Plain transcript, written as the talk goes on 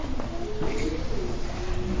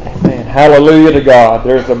Hallelujah to God.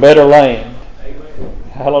 There's a better land. Amen.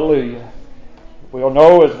 Hallelujah. We'll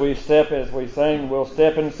know as we sing, we'll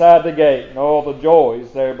step inside the gate and all the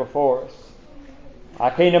joys there before us. I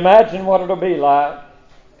can't imagine what it'll be like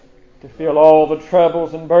to feel all the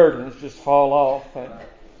troubles and burdens just fall off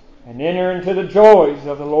and enter into the joys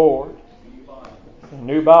of the Lord. A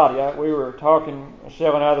new body. We were talking,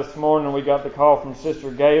 Michelle and I, this morning, and we got the call from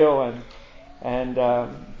Sister Gail, and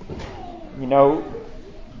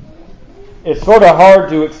it's sort of hard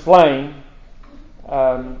to explain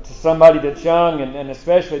to somebody that's young, and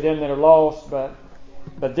especially them that are lost, but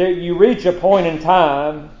there, you reach a point in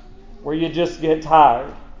time where you just get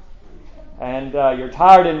tired. And you're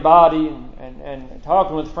tired in body, and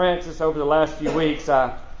talking with Frances over the last few weeks,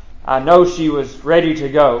 I know she was ready to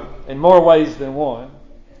go in more ways than one.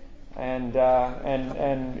 And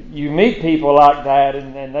you meet people like that,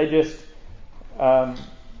 and they just,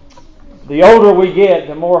 the older we get,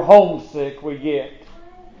 the more homesick we get.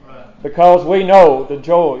 Because we know the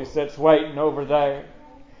joys that's waiting over there.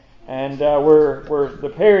 And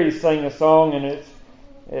the Perrys sing a song, and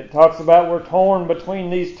it talks about we're torn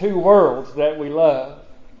between these two worlds that we love.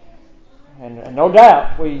 And no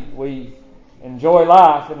doubt we enjoy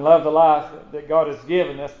life and love the life that God has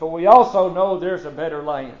given us, but we also know there's a better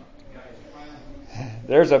land.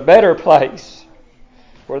 There's a better place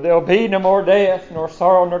where there'll be no more death, nor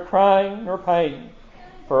sorrow, nor crying, nor pain,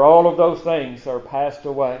 for all of those things are passed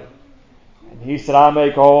away. And He said, I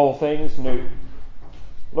make all things new.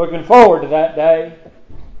 Looking forward to that day.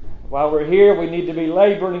 While we're here, we need to be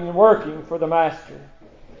laboring and working for the Master.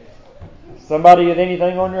 Somebody with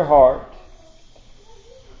anything on your heart?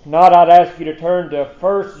 If not, I'd ask you to turn to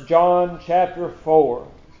 1 John chapter 4.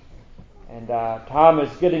 And time is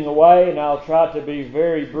getting away, and I'll try to be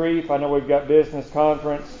very brief. I know we've got business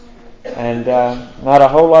conference, and not a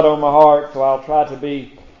whole lot on my heart, so I'll try to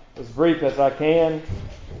be as brief as I can.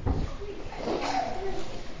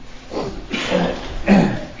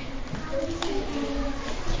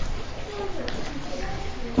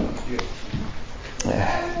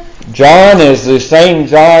 John is the same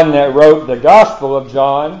John that wrote the Gospel of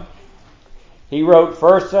John. He wrote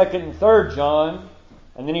 1st, 2nd, and 3rd John,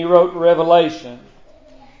 and then he wrote Revelation.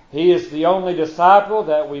 He is the only disciple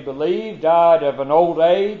that we believe died of an old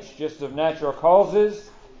age, just of natural causes.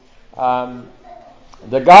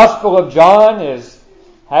 The Gospel of John is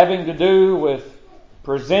having to do with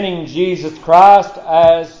presenting Jesus Christ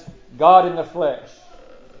as God in the flesh.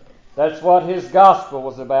 That's what his gospel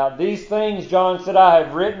was about. These things, John said, I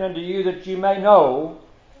have written unto you that you may know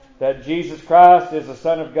that Jesus Christ is the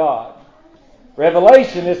Son of God.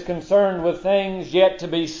 Revelation is concerned with things yet to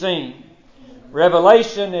be seen.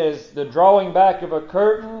 Revelation is the drawing back of a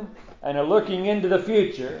curtain and a looking into the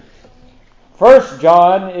future. 1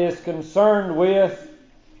 John is concerned with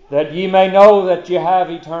that ye may know that you have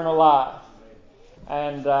eternal life.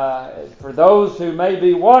 And for those who may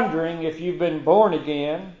be wondering if you've been born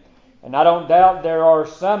again, and I don't doubt there are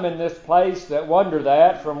some in this place that wonder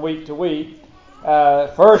that from week to week.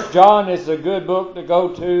 1 John is a good book to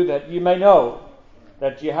go to that you may know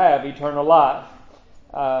that you have eternal life.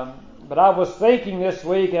 But I was thinking this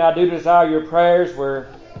week, and I do desire your prayers. We're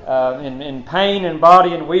in pain in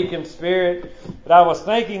body and weak in spirit. But I was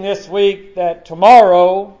thinking this week that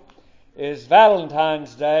tomorrow is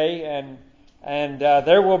Valentine's Day, and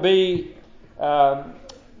there will be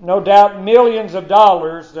no doubt millions of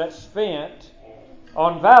dollars that's spent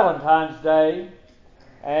on Valentine's Day,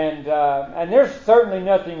 and there's certainly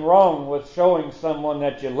nothing wrong with showing someone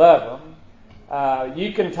that you love them.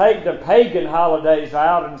 You can take the pagan holidays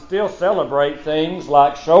out and still celebrate things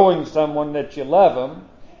like showing someone that you love them,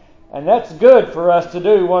 and that's good for us to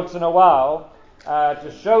do once in a while,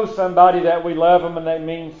 to show somebody that we love them and they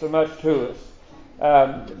mean so much to us.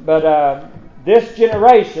 But this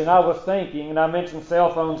generation, I was thinking, and I mentioned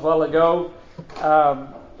cell phones a while ago,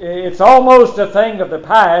 it's almost a thing of the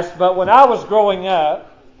past, but when I was growing up,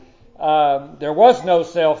 there was no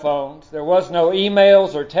cell phones, there was no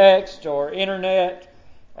emails or text or internet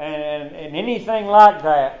and anything like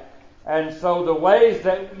that. And so the ways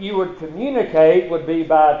that you would communicate would be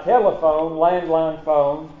by telephone, landline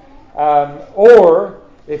phone, or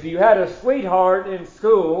if you had a sweetheart in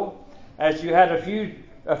school, as you had a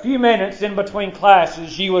few minutes in between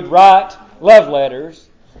classes, you would write love letters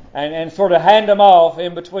and sort of hand them off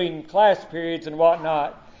in between class periods and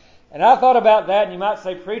whatnot. And I thought about that, and you might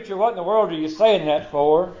say, Preacher, what in the world are you saying that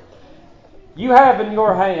for? You have in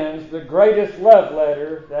your hands the greatest love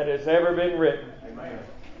letter that has ever been written. Amen.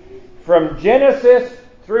 From Genesis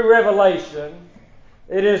through Revelation,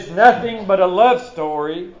 it is nothing but a love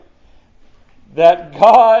story that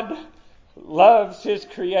God loves His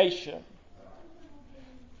creation.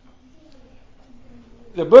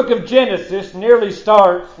 The book of Genesis nearly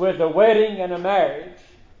starts with a wedding and a marriage.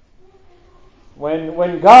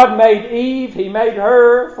 When God made Eve, He made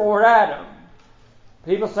her for Adam.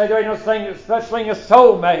 People say there ain't no such thing as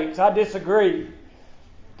soulmates. I disagree.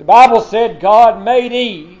 The Bible said God made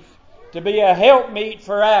Eve to be a helpmeet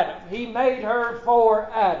for Adam. He made her for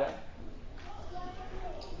Adam.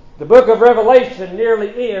 The book of Revelation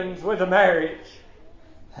nearly ends with a marriage.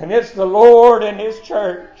 And it's the Lord and His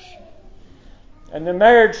church. And the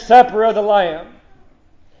marriage supper of the Lamb.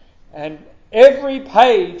 And every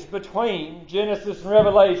page between Genesis and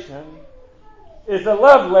Revelation is a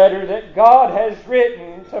love letter that God has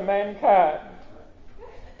written to mankind.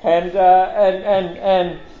 And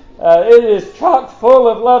it is chock full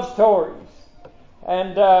of love stories.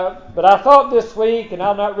 But I thought this week, and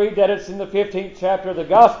I'll not read that, it's in the 15th chapter of the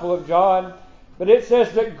Gospel of John, but it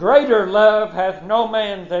says that greater love hath no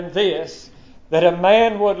man than this, that a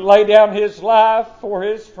man would lay down his life for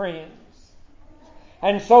his friends.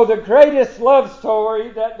 And so the greatest love story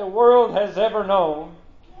that the world has ever known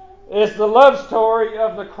is the love story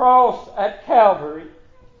of the cross at Calvary,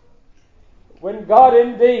 when God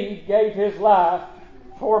indeed gave His life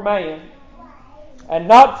for man. And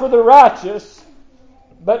not for the righteous,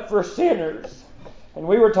 but for sinners. And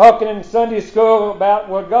we were talking in Sunday school about,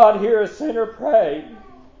 will God hear a sinner pray?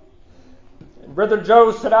 And Brother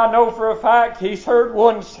Joe said, I know for a fact he's heard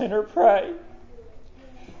one sinner pray.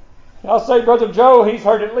 And I'll say, Brother Joe, he's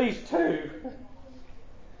heard at least two.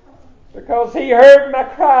 Because he heard my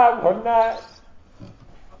cry one night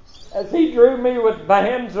as He drew me with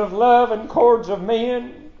bands of love and cords of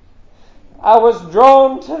men. I was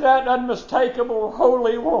drawn to that unmistakable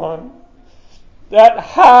Holy One, that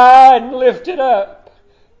high and lifted up,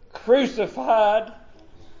 crucified,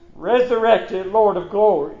 resurrected Lord of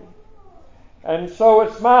glory. And so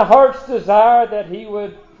it's my heart's desire that He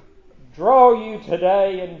would draw you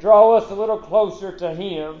today and draw us a little closer to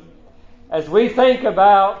Him as we think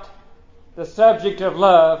about the subject of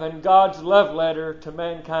love and God's love letter to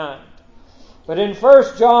mankind. But in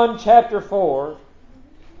 1 John chapter 4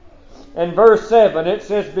 and verse 7 it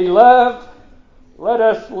says, Beloved, let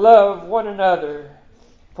us love one another,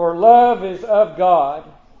 for love is of God,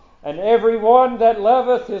 and every one that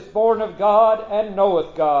loveth is born of God and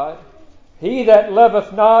knoweth God. He that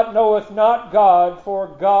loveth not knoweth not God,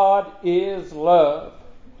 for God is love.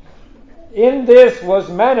 In this was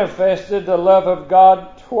manifested the love of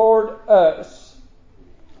God toward us,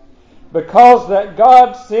 because that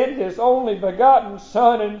God sent His only begotten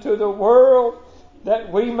Son into the world that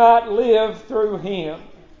we might live through Him.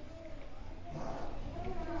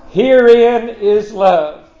 Herein is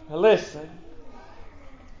love. Now listen,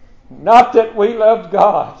 not that we loved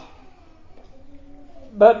God,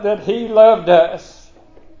 but that He loved us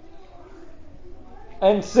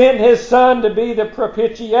and sent His Son to be the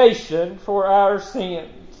propitiation for our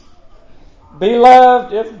sins.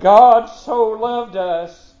 Beloved, if God so loved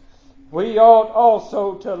us, we ought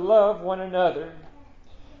also to love one another.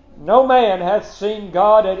 No man hath seen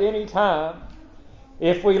God at any time.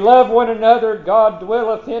 If we love one another, God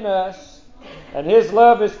dwelleth in us, and His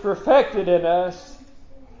love is perfected in us.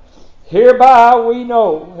 Hereby we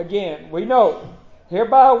know that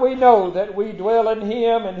we dwell in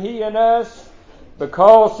Him and He in us,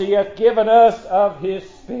 because He hath given us of His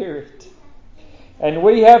Spirit. And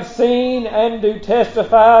we have seen and do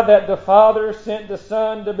testify that the Father sent the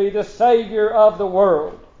Son to be the Savior of the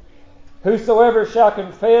world. Whosoever shall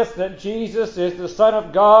confess that Jesus is the Son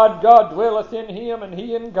of God, God dwelleth in Him and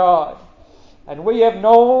He in God. And we have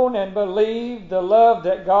known and believed the love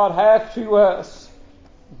that God hath to us.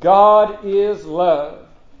 God is love.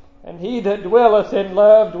 And he that dwelleth in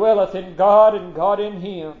love dwelleth in God, and God in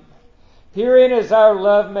him. Herein is our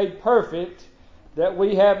love made perfect, that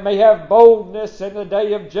we may have boldness in the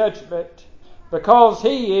day of judgment. Because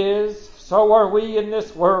He is, so are we in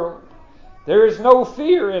this world. There is no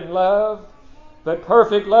fear in love, but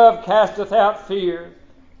perfect love casteth out fear,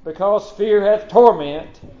 because fear hath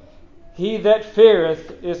torment. He that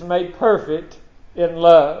feareth is made perfect in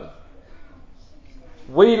love.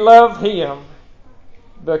 We love Him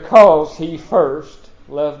because He first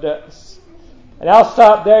loved us. And I'll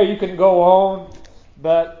stop there. You can go on.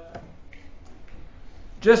 But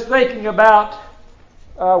just thinking about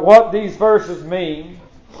what these verses mean.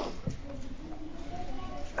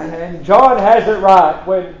 And John has it right.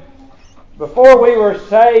 When before we were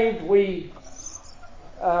saved, we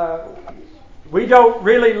don't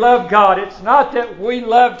really love God. It's not that we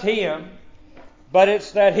loved Him, but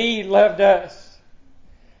it's that He loved us.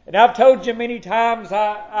 And I've told you many times,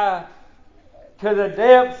 to the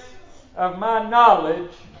depths of my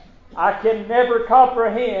knowledge, I can never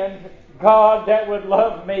comprehend God that would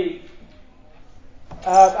love me.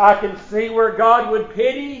 I can see where God would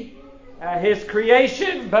pity His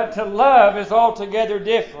creation, but to love is altogether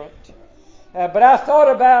different. But I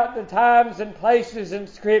thought about the times and places in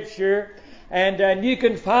Scripture, and you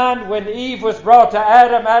can find when Eve was brought to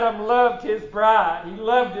Adam, Adam loved his bride. He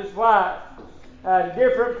loved his wife.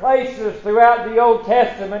 Different places throughout the Old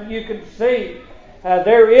Testament you can see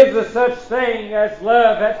there is a such thing as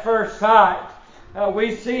love at first sight.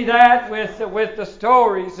 We see that with the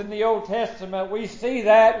stories in the Old Testament. We see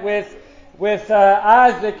that with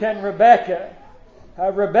Isaac and Rebekah.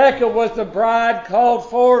 Rebekah was the bride called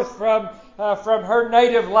forth from her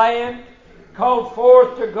native land, called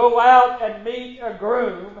forth to go out and meet a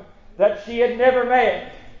groom that she had never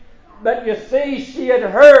met. But you see, she had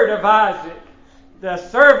heard of Isaac. The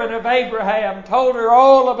servant of Abraham told her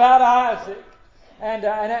all about Isaac. And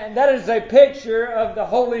that is a picture of the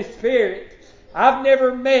Holy Spirit. I've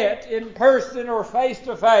never met in person or face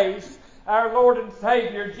to face our Lord and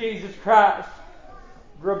Savior Jesus Christ.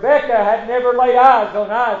 Rebekah had never laid eyes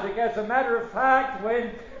on Isaac. As a matter of fact,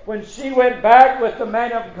 when she went back with the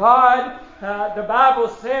man of God, the Bible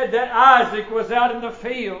said that Isaac was out in the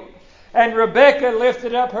field. And Rebekah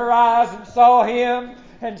lifted up her eyes and saw him,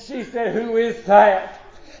 and she said, "Who is that?"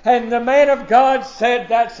 And the man of God said,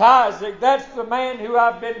 "That's Isaac. That's the man who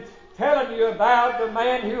I've been telling you about, the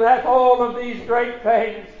man who hath all of these great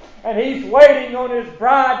things. And he's waiting on his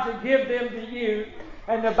bride to give them to you."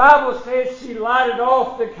 And the Bible says she lighted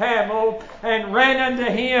off the camel and ran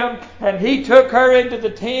unto him, and he took her into the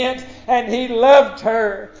tent, and he loved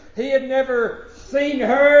her. He had never seen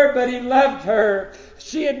her, but he loved her.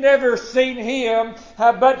 She had never seen him,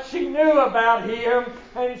 but she knew about him,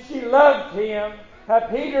 and she loved him.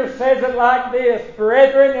 Peter says it like this: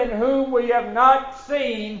 "Brethren, in whom we have not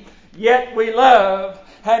seen, yet we love,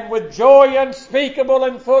 and with joy unspeakable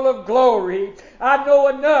and full of glory." I know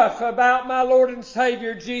enough about my Lord and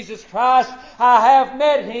Savior Jesus Christ. I have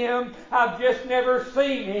met Him. I've just never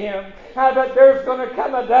seen Him. But there's going to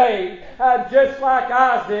come a day, just like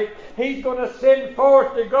Isaac, He's going to send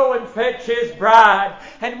forth to go and fetch His bride.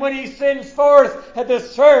 And when He sends forth the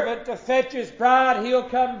servant to fetch His bride, He'll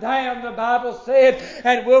come down, the Bible said,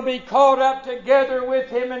 and we'll be caught up together with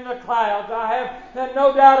Him in the clouds. I have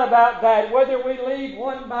no doubt about that. Whether we leave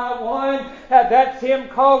one by one, that's Him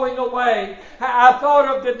calling away. I thought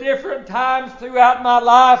of the different times throughout my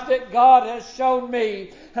life that God has shown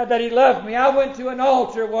me that He loved me. I went to an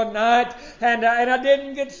altar one night and I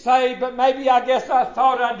didn't get saved, but maybe I guess I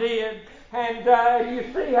thought I did. And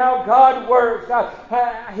you see how God works.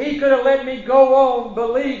 He could have let me go on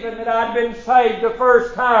believing that I'd been saved the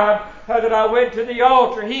first time that I went to the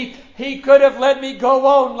altar. He could have let me go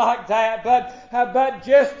on like that, but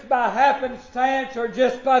just by happenstance or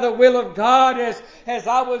just by the will of God, as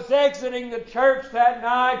I was exiting the church that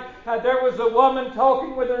night, there was a woman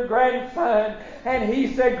talking with her grandson, and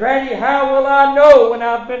he said, "Granny, how will I know when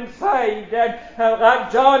I've been saved?" And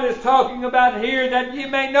like John is talking about here, that you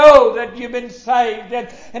may know that you've been saved.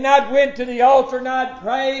 And I went to the altar and I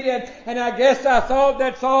prayed, and I guess I thought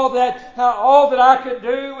that's all that I could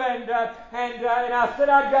do, and I said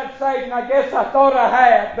I got saved, and I guess I thought I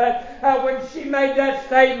had. But when she made that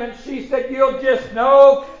statement, she said, "You'll just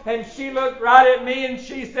know." And she looked right at me and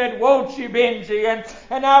she said, "Won't you, Benji?"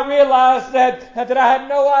 And I realized that I had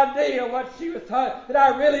no idea what she was talking, that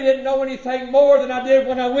I really didn't know anything more than I did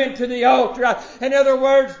when I went to the altar. In other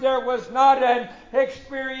words, there was not an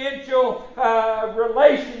experiential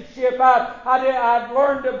relationship. I'd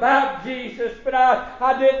learned about Jesus, but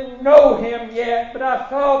I didn't know Him yet. But I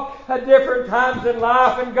thought at different times in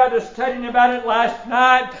life and got to studying about it last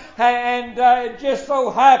night, and it just so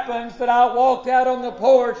happens that I walked out on the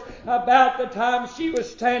porch about the time she was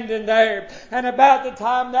standing there, and about the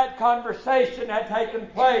time that conversation had taken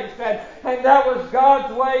place, and that was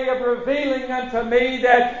God's way of revealing unto me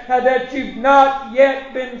that you've not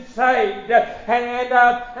yet been saved,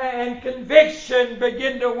 and conviction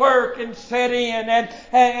began to work and set in,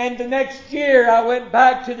 and the next year I went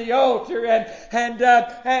back to the altar, and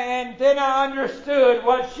then I understood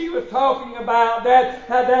what she was talking about, that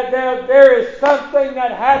there is something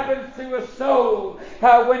that happens to a soul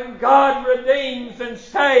when God redeems and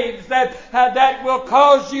saves, that will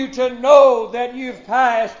cause you to know that you've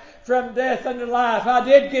passed from death unto life. I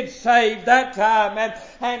did get saved that time,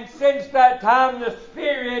 and since that time the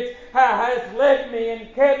Spirit has led led me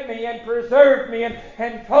and kept me and preserved me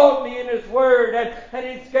and taught me in His Word. And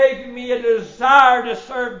He's given me a desire to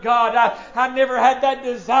serve God. I never had that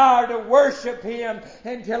desire to worship Him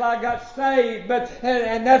until I got saved.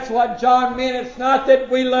 And that's what John meant. It's not that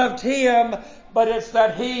we loved Him, but it's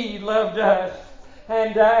that He loved us.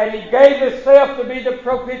 And He gave Himself to be the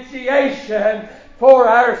propitiation for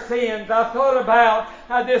our sins. I thought about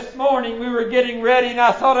this morning, we were getting ready, and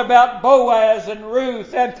I thought about Boaz and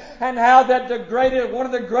Ruth, and how that one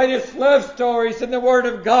of the greatest love stories in the Word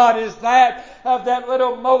of God is that of that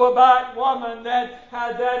little Moabite woman that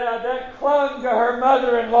clung to her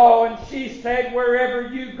mother-in-law, and she said, "Wherever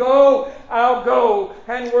you go, I'll go,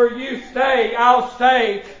 and where you stay, I'll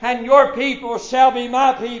stay, and your people shall be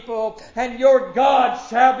my people, and your God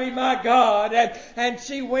shall be my God." And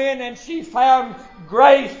she went and she found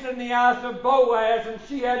grace in the eyes of Boaz, and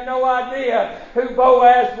she had no idea who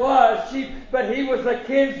Boaz was. But he was a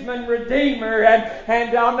kinsman redeemer,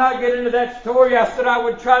 and I'm not getting into that story. I said I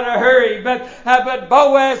would try to hurry, but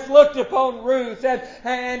Boaz looked upon Ruth,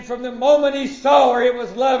 and from the moment he saw her, it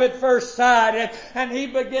was love at first sight, and he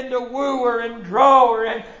began to woo her and draw her,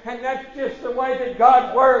 and that's just the way that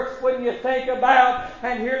God works. When you think about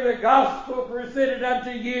and hear the gospel presented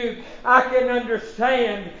unto you, I can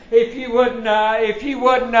understand if you wouldn't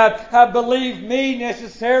believe me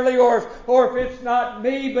necessarily, or if it's not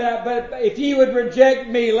me, but if you would reject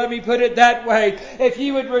me, let me put it that way. If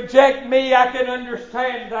you would reject me, I can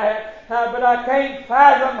understand that. But I can't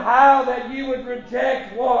fathom how that you would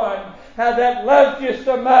reject one that loves you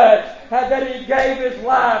so much, that He gave His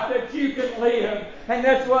life that you can live. And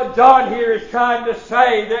that's what John here is trying to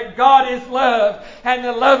say, that God is love, and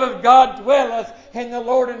the love of God dwelleth in the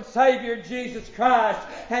Lord and Savior Jesus Christ.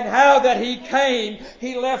 And how that He came,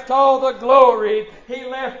 He left all the glory. He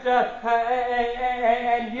left,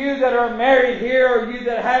 and you that are married here, or you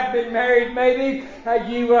that have been married maybe,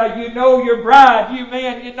 you know your bride. You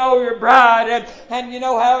men, you know your bride, and you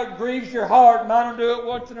know how it grieves your heart. Mine will do it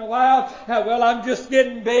once in a while. Well, I'm just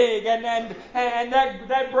getting big, and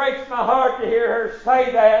that breaks my heart to hear her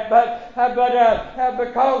say that. But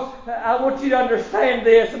because I want you to understand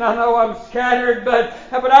this, and I know I'm scattered, but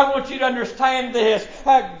I want you to understand this.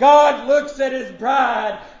 God looks at His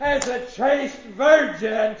bride as a chaste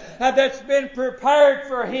virgin that's been prepared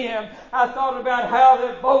for Him. I thought about how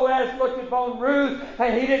that Boaz looked upon Ruth,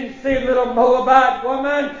 and he didn't see a little Moabite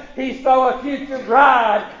woman. He saw a future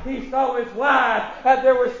bride. He saw his wife.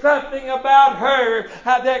 There was something about her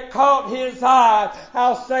that caught his eye.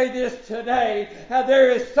 I'll say this today.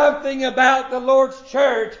 There is something about the Lord's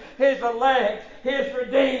church, His elect, His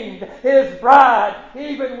redeemed, His bride.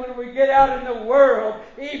 Even when we get out in the world,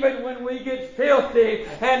 even when we get filthy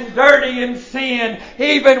and dirty in sin,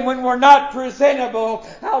 even when we're not presentable,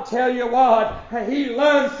 I'll tell you what, He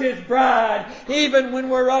loves His bride. Even when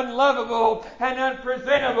we're unlovable and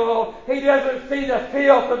unpresentable, He doesn't see the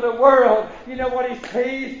filth of the world. You know what He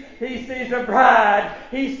sees? He sees a bride.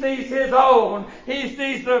 He sees His own. He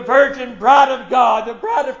sees the virgin bride of God, the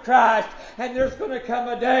bride of Christ. And there's going to come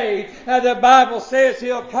a day, the Bible says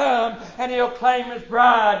He'll come and He'll claim His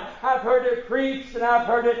bride. I've heard it preached and I've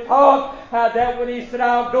heard it taught that when He said,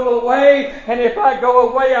 "I'll go away, and if I go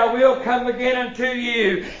away, I will come again unto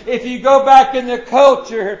you." If you go back in the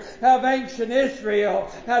culture of ancient Israel,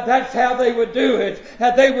 that's how they would do it.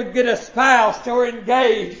 They would get espoused or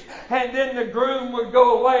engaged, and then the groom would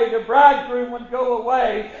go away, the bridegroom would go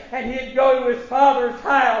away, and he'd go to his father's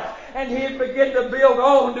house, and he'd begin to build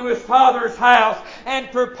on to his father's house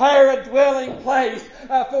and prepare a dwelling place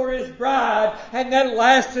for his bride. And that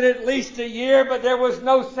lasted at least a year, but there was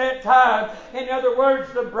no set time. In other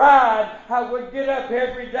words, the bride would get up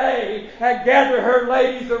every day and gather her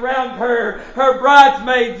ladies around her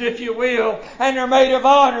bridesmaids, if you will, and her maid of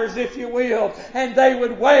honors, if you will, and they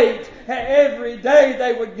would wait. Every day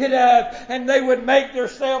they would get up and they would make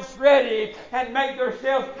themselves ready and make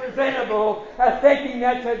themselves presentable, thinking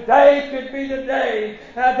that today could be the day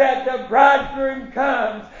that the bridegroom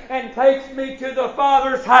comes and takes me to the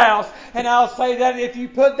Father's house. And I'll say that if you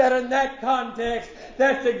put that in that context,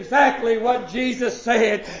 that's exactly what Jesus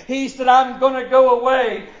said. He said, "I'm going to go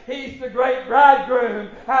away." He's the great bridegroom,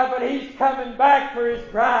 but He's coming back for His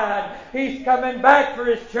bride. He's coming back for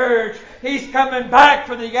His church. He's coming back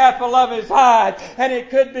for the apple of His eye. And it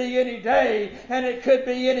could be any day, and it could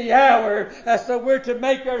be any hour. So we're to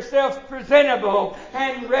make ourselves presentable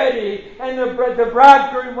and ready. And the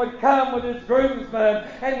bridegroom would come with his groomsmen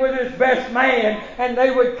and with his best man, and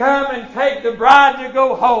they would come and take the bride to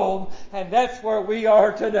go home. And that's where we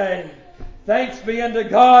are today. Thanks be unto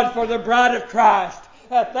God for the bride of Christ.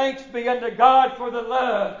 Thanks be unto God for the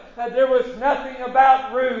love. There was nothing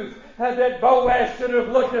about Ruth that Boaz should have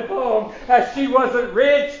looked upon. She wasn't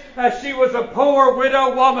rich. She was a poor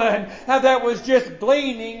widow woman that was just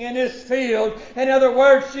gleaning in his field. In other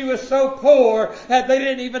words, she was so poor that they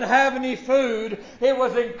didn't even have any food. It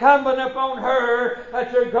was incumbent upon her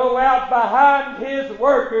to go out behind his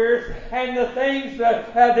workers, and the things,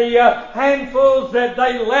 the handfuls that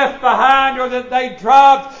they left behind or that they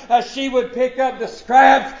dropped, she would pick up the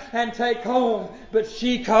scraps and take home. But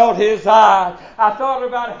she caught his eye. I thought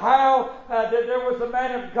about how that there was a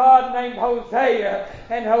man of God named Hosea.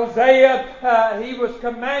 And Hosea, he was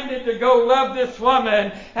commanded to go love this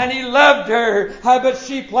woman. And he loved her. But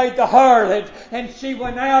she played the harlot. And she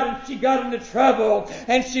went out and she got into trouble.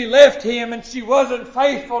 And she left him and she wasn't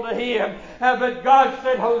faithful to him. But God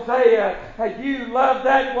said, Hosea, you love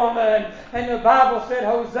that woman. And the Bible said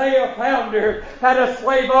Hosea found her at a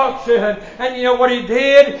slave auction. And you know what he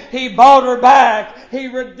did? He bought her back. He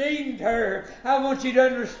redeemed her. I want you to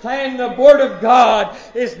understand the Word of God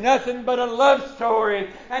is nothing but a love story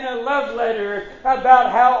and a love letter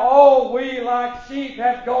about how all we like sheep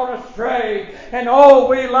have gone astray. And all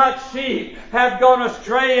we like sheep have gone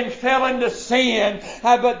astray and fell into sin.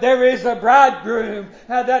 But there is a bridegroom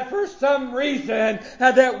that for some reason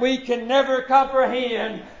that we can never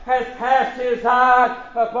comprehend has cast his eye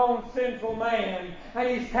upon sinful man. And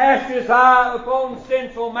he's cast his eye upon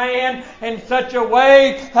sinful man in such a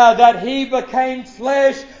way that he became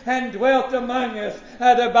flesh and dwelt among us.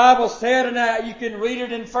 The Bible said, and you can read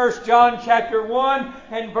it in 1 John chapter 1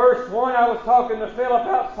 and verse 1. I was talking to Philip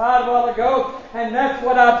outside a while ago, and that's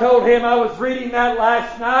what I told him. I was reading that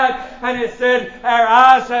last night, and it said, our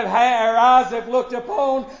eyes have looked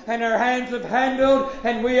upon, and our hands have handled,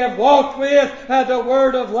 and we have walked with the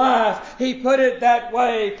word of life. He put it that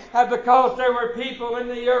way because there were people in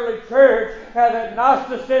the early church that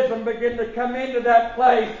Gnosticism began to come into that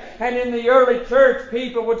place. And in the early church,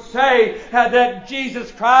 people would say that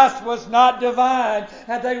Jesus Christ was not divine.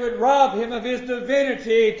 And they would rob him of his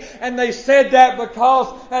divinity. And they said that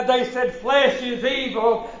because they said flesh is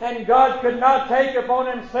evil and God could not take upon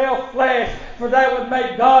himself flesh, for that would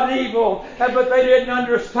make God evil. But they didn't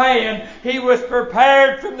understand. He was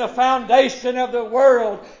prepared from the foundation of the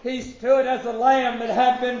world. He stood as a lamb that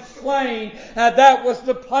had been slain. That was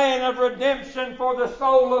the plan of redemption for the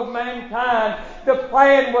soul of mankind. The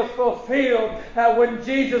plan was fulfilled when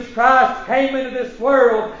Jesus Christ came into this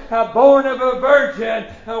world, born of a virgin.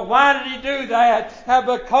 Why did he do that?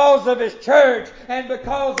 Because of his church, and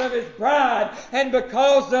because of his bride, and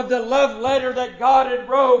because of the love letter that God had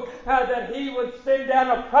wrote, that he would send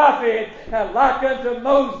down a prophet like unto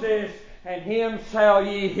Moses, and him shall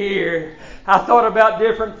ye hear. I thought about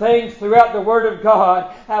different things throughout the Word of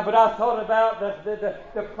God, but I thought about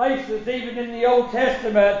the places even in the Old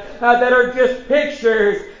Testament that are just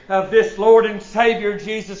pictures of this Lord and Savior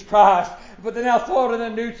Jesus Christ. But then I thought in the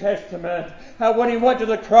New Testament, when he went to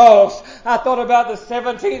the cross, I thought about the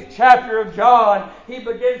 17th chapter of John. He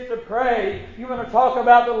begins to pray. You want to talk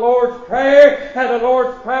about the Lord's Prayer? The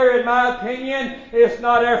Lord's Prayer, in my opinion, is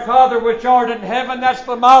not our Father which art in heaven. That's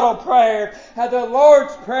the model prayer. The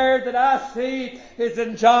Lord's Prayer that I see is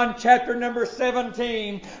in John chapter number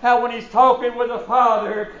 17. When he's talking with the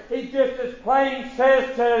Father, he just as plain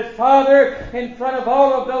says to his Father in front of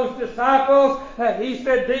all of those disciples, he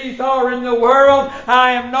said, these are in the world,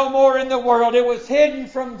 I am no more in the world. It was hidden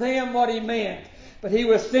from them what he meant. But he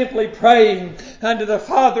was simply praying unto the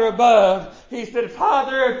Father above. He said,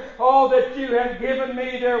 Father, all that you have given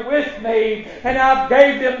me, they're with me. And I've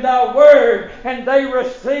gave them thy word, and they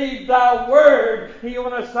received thy word. You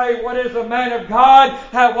want to say, what is a man of God?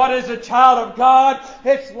 What is a child of God?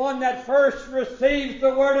 It's one that first receives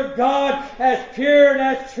the word of God as pure and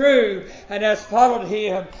as true, and has followed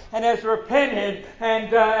him, and has repented,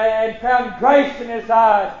 and found grace in his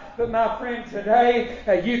eyes. But my friend, today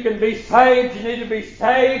you can be saved. You need to be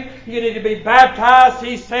saved. You need to be baptized.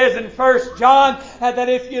 He says in 1 John that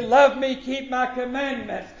if you love me, keep my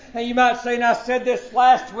commandments. And you might say, and I said this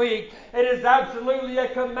last week, it is absolutely a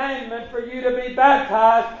commandment for you to be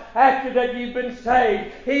baptized after that you've been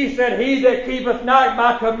saved. He said, he that keepeth not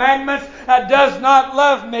my commandments does not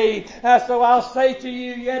love me. So I'll say to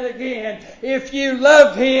you yet again, if you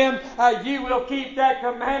love him, you will keep that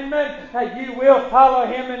commandment. You will follow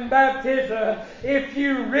him in baptism. If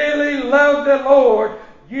you really love the Lord,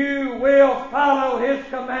 you will follow his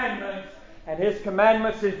commandments. And his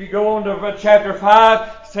commandments, if you go on to chapter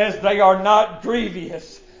 5, says they are not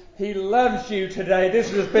grievous. He loves you today.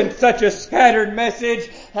 This has been such a scattered message,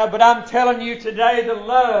 but I'm telling you today the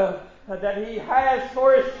love that he has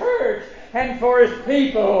for his church and for His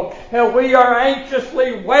people. We are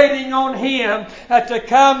anxiously waiting on Him to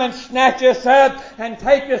come and snatch us up and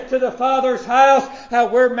take us to the Father's house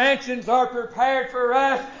where mansions are prepared for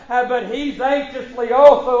us. But He's anxiously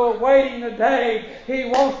also awaiting the day He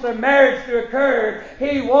wants the marriage to occur.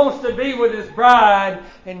 He wants to be with His bride.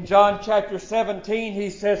 In John chapter 17, He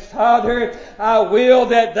says, Father, I will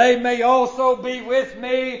that they may also be with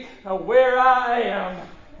me where I am.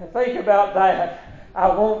 Think about that. I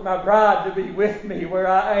want my bride to be with me where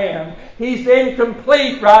I am. He's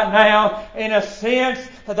incomplete right now in a sense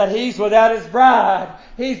that He's without His bride.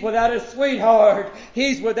 He's without His sweetheart.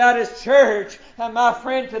 He's without His church. And my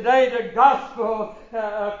friend, today the gospel,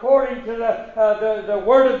 according to the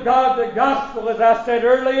Word of God, the gospel, as I said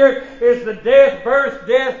earlier, is the death, birth,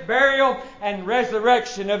 death, burial, and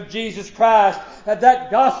resurrection of Jesus Christ. That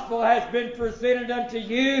gospel has been presented unto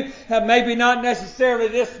you, maybe not necessarily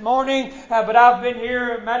this morning, but I've been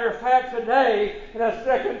here, as a matter of fact, today, the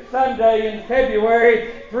second Sunday in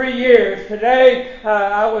February, 3 years. Today,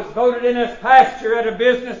 I was voted in as pastor at a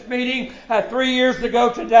business meeting 3 years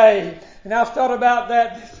ago today. And I've thought about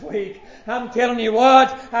that this week. I'm telling you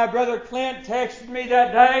what, Brother Clint texted me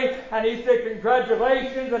that day, and he said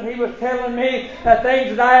congratulations, and he was telling me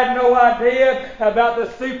things that I had no idea about the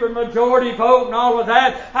supermajority vote and all of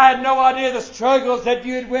that. I had no idea the struggles that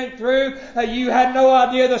you had went through. You had no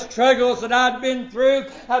idea the struggles that I'd been through.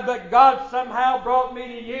 But God somehow brought me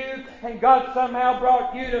to you, and God somehow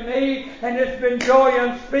brought you to me, and it's been joy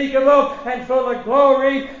unspeakable and full of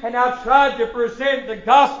glory. And I've tried to present the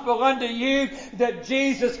gospel unto you that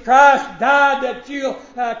Jesus Christ died that you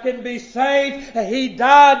can be saved. He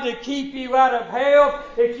died to keep you out of hell.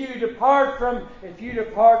 If you depart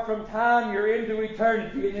from time, you're into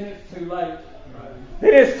eternity, and then it's too late.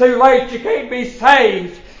 Then it's too late. You can't be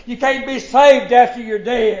saved. You can't be saved after you're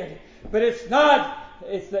dead. But it's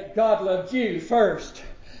that God loved you first.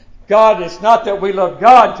 It's not that we love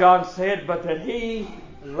God, John said, but that He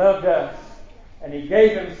loved us. And He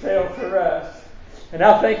gave Himself for us. And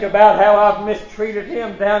I think about how I've mistreated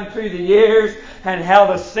Him down through the years, and how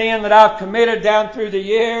the sin that I've committed down through the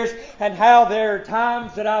years, and how there are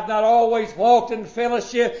times that I've not always walked in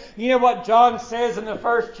fellowship. You know what John says in the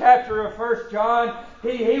first chapter of 1 John?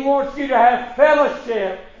 He wants you to have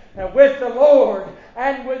fellowship with the Lord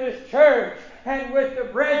and with His church and with the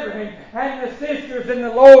brethren and the sisters in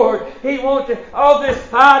the Lord. He wants all this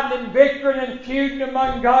fighting and bickering and feuding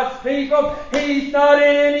among God's people. He's not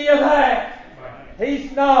in any of that.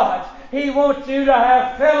 He's not. He wants you to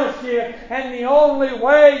have fellowship. And the only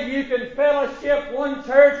way you can fellowship one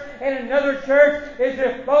church and another church is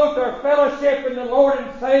if both are fellowship in the Lord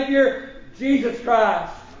and Savior, Jesus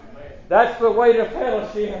Christ. That's the way to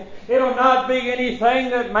fellowship. It'll not be anything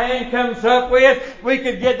that man comes up with. We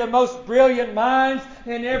could get the most brilliant minds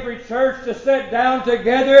in every church to sit down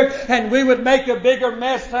together, and we would make a bigger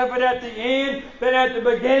mess of it at the end than at the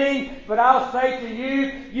beginning. But I'll say to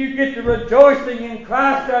you, you get to rejoicing in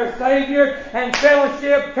Christ our Savior, and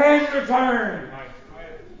fellowship can return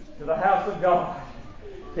to the house of God.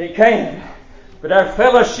 It can. But our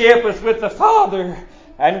fellowship is with the Father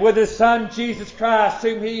and with His Son, Jesus Christ,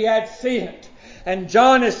 whom He had sent. And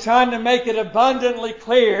John is trying to make it abundantly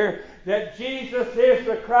clear that Jesus is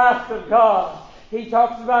the Christ of God. He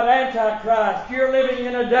talks about Antichrist. You're living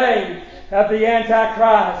in a day of the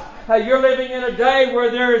Antichrist. You're living in a day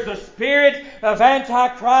where there is a spirit of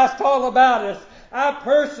Antichrist all about us. I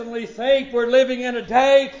personally think we're living in a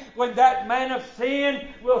day when that man of sin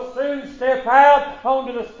will soon step out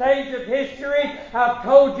onto the stage of history. I've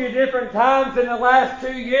told you different times in the last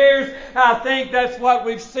 2 years, I think that's what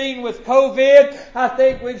we've seen with COVID. I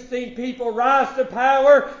think we've seen people rise to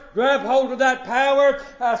power, grab hold of that power,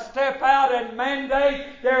 step out and mandate.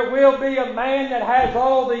 There will be a man that has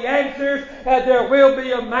all the answers. There will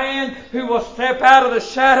be a man who will step out of the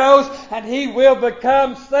shadows, and he will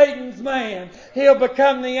become Satan's man. He'll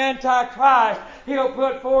become the Antichrist. He'll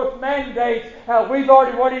put forth mandates. What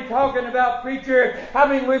are you talking about, preacher? I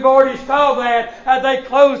mean, we've already saw that. They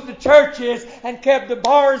closed the churches and kept the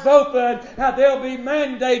bars open. There'll be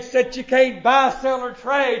mandates that you can't buy, sell, or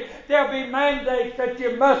trade. There'll be mandates that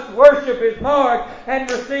you must worship His mark and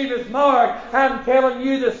receive His mark. I'm telling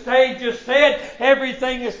you, the stage is set.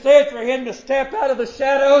 Everything is set for Him to step out of the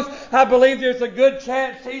shadows. I believe there's a good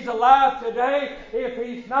chance He's alive today. If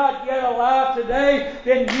He's not yet alive today,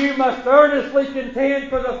 then you must earnestly contend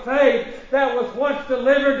for the faith that was once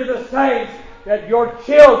delivered to the saints, that your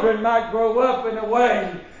children might grow up in a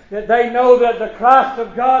way that they know that the Christ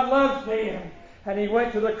of God loves them, and He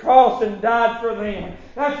went to the cross and died for them.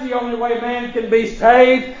 That's the only way man can be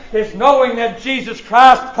saved, is knowing that Jesus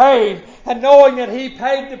Christ paid and knowing that He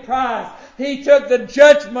paid the price. He took the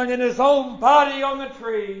judgment in His own body on the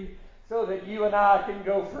tree so that you and I can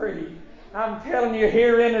go free. I'm telling you,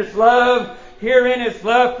 herein is love. Herein is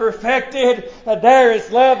love perfected. There is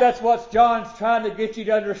love. That's what John's trying to get you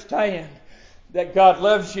to understand. That God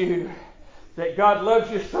loves you. That God loves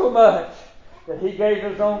you so much that He gave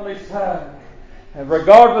His only Son. And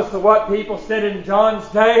regardless of what people said in John's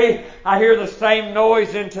day, I hear the same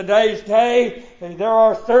noise in today's day. And there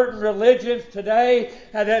are certain religions today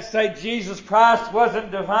that say Jesus Christ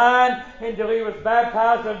wasn't divine until He was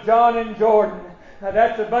baptized of John in Jordan. Now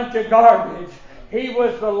that's a bunch of garbage. He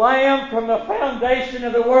was the Lamb from the foundation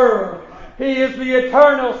of the world. He is the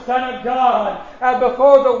eternal Son of God.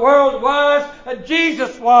 Before the world was,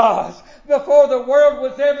 Jesus was. Before the world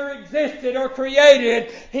was ever existed or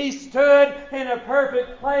created, He stood in a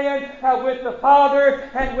perfect plan with the Father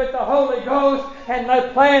and with the Holy Ghost, and the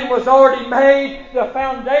plan was already made. The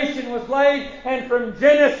foundation was laid, and from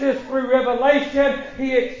Genesis through Revelation,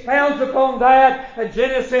 He expounds upon that.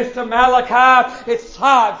 Genesis to Malachi, it's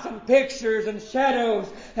types and pictures and shadows,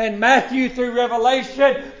 and Matthew through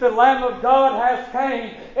Revelation, the Lamb of God has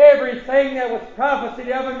came. Everything that was prophesied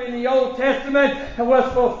of Him in the Old Testament was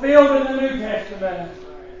fulfilled in the New Testament.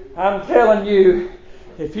 I'm telling you,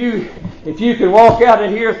 if you can walk out of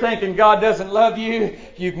here thinking God doesn't love you,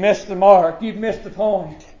 you've missed the mark. You've missed the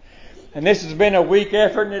point. And this has been a weak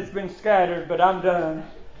effort and it's been scattered, but I'm done.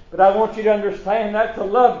 But I want you to understand that's a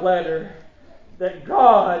love letter that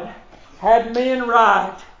God had men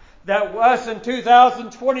write that us in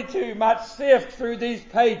 2022 might sift through these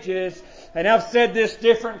pages. And I've said this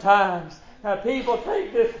different times. Now, people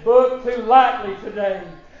take this book too lightly today.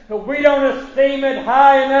 But we don't esteem it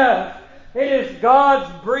high enough. It is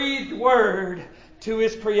God's breathed word to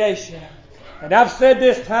His creation. And I've said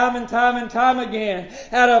this time and time and time again.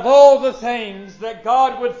 Out of all the things that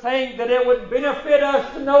God would think that it would benefit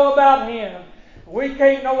us to know about Him, we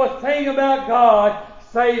can't know a thing about God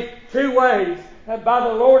save two ways. And by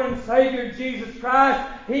the Lord and Savior Jesus Christ,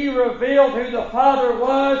 He revealed who the Father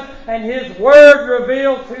was, and His Word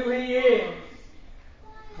reveals who He is.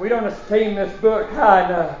 We don't esteem this book high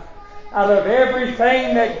enough. Out of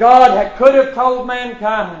everything that God could have told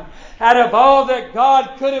mankind, out of all that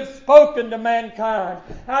God could have spoken to mankind,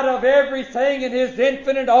 out of everything in His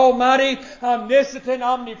infinite, almighty, omniscient,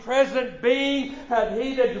 omnipresent being,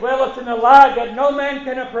 He that dwelleth in the light that no man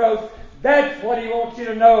can approach, that's what He wants you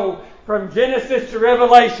to know. From Genesis to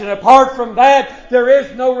Revelation. Apart from that, there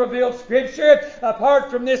is no revealed Scripture. Apart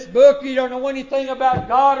from this book, you don't know anything about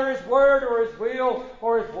God or His Word or His will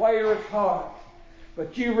or His way or His heart.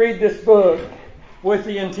 But you read this book with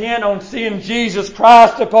the intent on seeing Jesus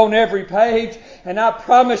Christ upon every page, and I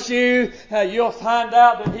promise you, you'll find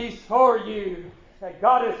out that He's for you. That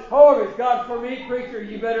God is for us. God for me, preacher,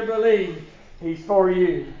 you better believe He's for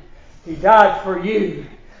you. He died for you.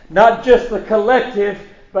 Not just the collective,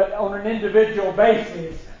 but on an individual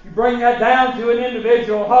basis. You bring that down to an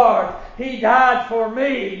individual heart. He died for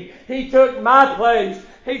me. He took my place.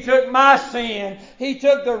 He took my sin. He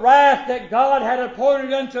took the wrath that God had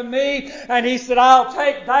appointed unto me, and He said, I'll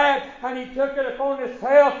take that. And He took it upon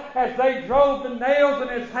Himself as they drove the nails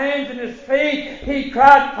in His hands and His feet. He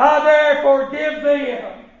cried, Father, forgive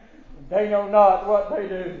them. They know not what they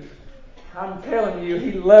do. I'm telling you,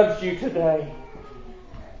 He loves you today.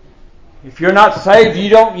 If you're not saved, you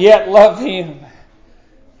don't yet love Him.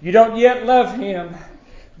 You don't yet love Him,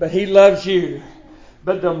 but He loves you.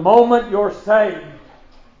 But the moment you're saved,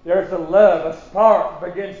 there's a love, a spark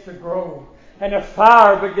begins to grow, and a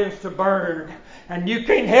fire begins to burn. And you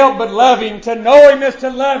can't help but love Him. To know Him is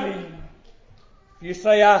to love Him. If you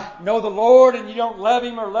say, I know the Lord, and you don't love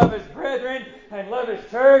Him or love His brethren and love His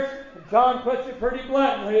church, John puts it pretty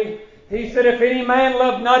bluntly. He said, if any man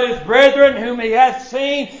love not his brethren whom he hath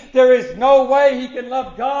seen, there is no way he can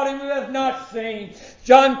love God whom he hath not seen.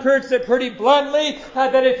 John puts it pretty bluntly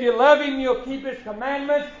that if you love Him, you'll keep His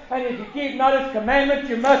commandments. And if you keep not His commandments,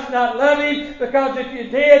 you must not love Him. Because if you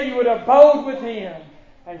did, you would abode with Him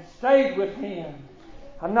and stayed with Him.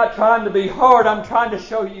 I'm not trying to be hard. I'm trying to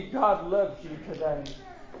show you God loves you today.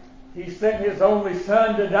 He sent His only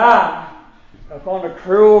Son to die upon a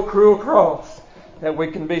cruel, cruel cross, that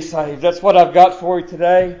we can be saved. That's what I've got for you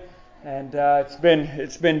today. And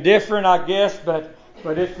it's been different, I guess, but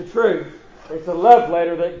it's the truth. It's a love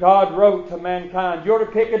letter that God wrote to mankind. You ought to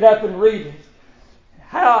pick it up and read it.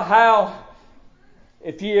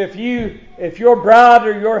 If your bride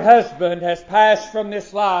or your husband has passed from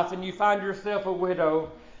this life and you find yourself a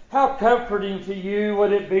widow, how comforting to you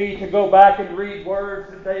would it be to go back and read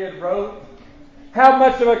words that they had wrote? How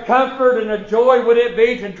much of a comfort and a joy would it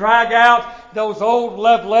be to drag out those old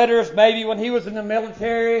love letters, maybe when he was in the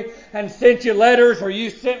military and sent you letters, or you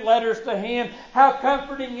sent letters to him. How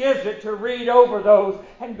comforting is it to read over those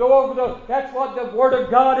and go over those? That's what the Word of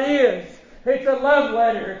God is. It's a love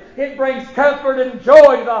letter. It brings comfort and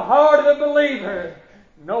joy to the heart of the believer,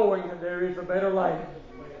 knowing that there is a better land,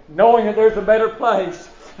 knowing that there's a better place,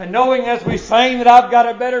 and knowing, as we sang, that I've got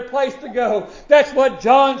a better place to go. That's what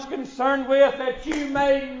John's concerned with, that you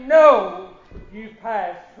may know you've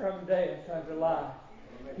passed from death unto life.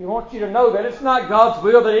 He wants you to know that it's not God's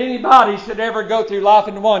will that anybody should ever go through life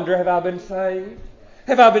and wonder, have I been saved?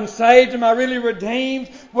 Have I been saved? Am I really redeemed?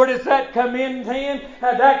 Where does that come in then?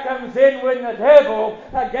 That comes in when the devil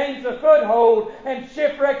gains a foothold and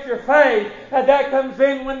shipwrecks your faith. That comes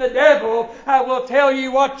in when the devil will tell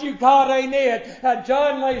you what you got ain't it.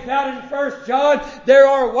 John lays out in 1 John, there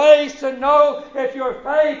are ways to know if your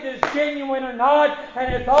faith is genuine or not,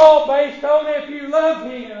 and it's all based on if you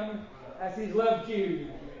love Him as He's loved you.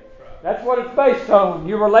 That's what it's based on.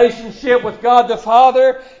 Your relationship with God the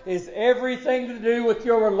Father is everything to do with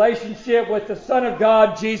your relationship with the Son of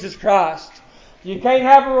God, Jesus Christ. You can't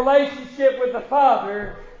have a relationship with the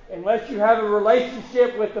Father unless you have a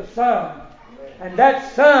relationship with the Son. And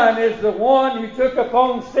that Son is the one who took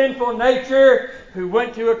upon sinful nature, who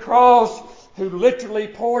went to a cross, who literally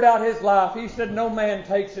poured out His life. He said, no man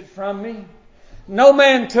takes it from me. No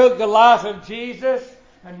man took the life of Jesus.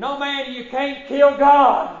 And no man, you can't kill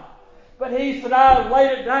God. But He said, I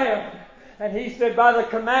laid it down. And He said, by the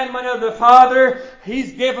commandment of the Father,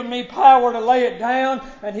 He's given me power to lay it down,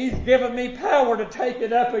 and He's given me power to take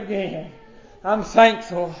it up again. I'm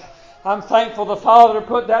thankful. I'm thankful the Father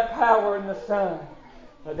put that power in the Son.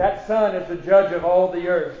 But that Son is the judge of all the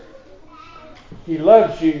earth. He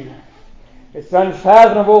loves you. It's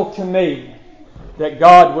unfathomable to me that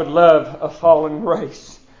God would love a fallen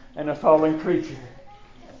race and a fallen creature.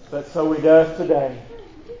 But so He does today.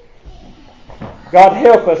 God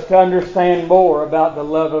help us to understand more about the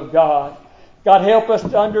love of God. God help us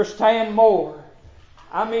to understand more.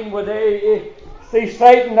 I mean, see,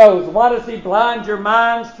 Satan knows. Why does he blind your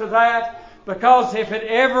minds to that? Because if it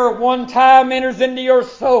ever one time enters into your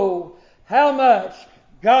soul, how much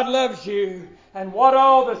God loves you and what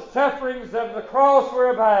all the sufferings of the cross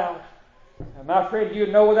were about, and my friend,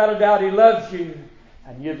 you'd know without a doubt He loves you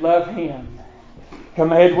and you'd love Him.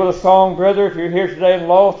 Come ahead with a song, brother. If you're here today and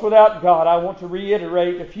lost without God, I want to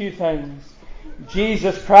reiterate a few things.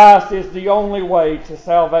 Jesus Christ is the only way to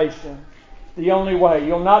salvation. The only way.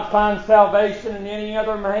 You'll not find salvation in any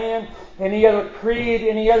other man, any other creed,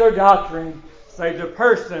 any other doctrine, save the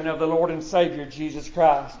person of the Lord and Savior, Jesus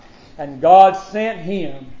Christ. And God sent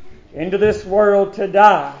Him into this world to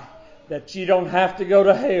die, that you don't have to go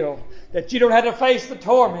to hell, that you don't have to face the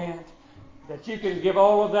torment, that you can give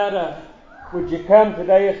all of that up. Would you come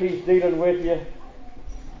today if He's dealing with you?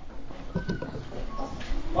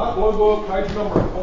 Michael, we'll go up page number 4.